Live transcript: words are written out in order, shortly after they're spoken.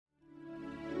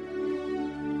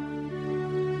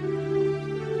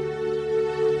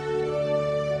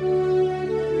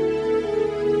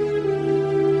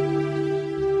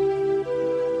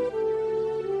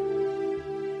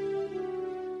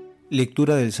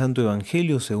Lectura del Santo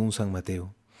Evangelio según San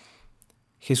Mateo.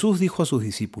 Jesús dijo a sus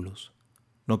discípulos: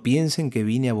 No piensen que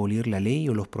vine a abolir la ley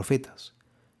o los profetas.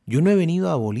 Yo no he venido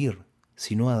a abolir,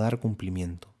 sino a dar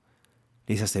cumplimiento.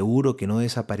 Les aseguro que no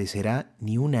desaparecerá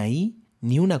ni una i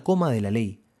ni una coma de la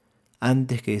ley,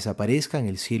 antes que desaparezcan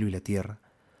el cielo y la tierra,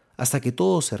 hasta que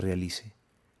todo se realice.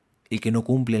 El que no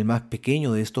cumple el más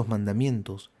pequeño de estos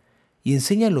mandamientos y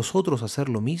enseña a los otros a hacer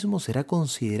lo mismo será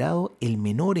considerado el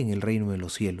menor en el reino de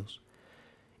los cielos.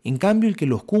 En cambio, el que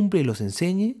los cumple y los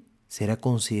enseñe será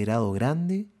considerado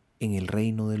grande en el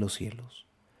reino de los cielos.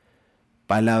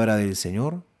 Palabra del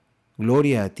Señor.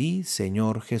 Gloria a ti,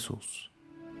 Señor Jesús.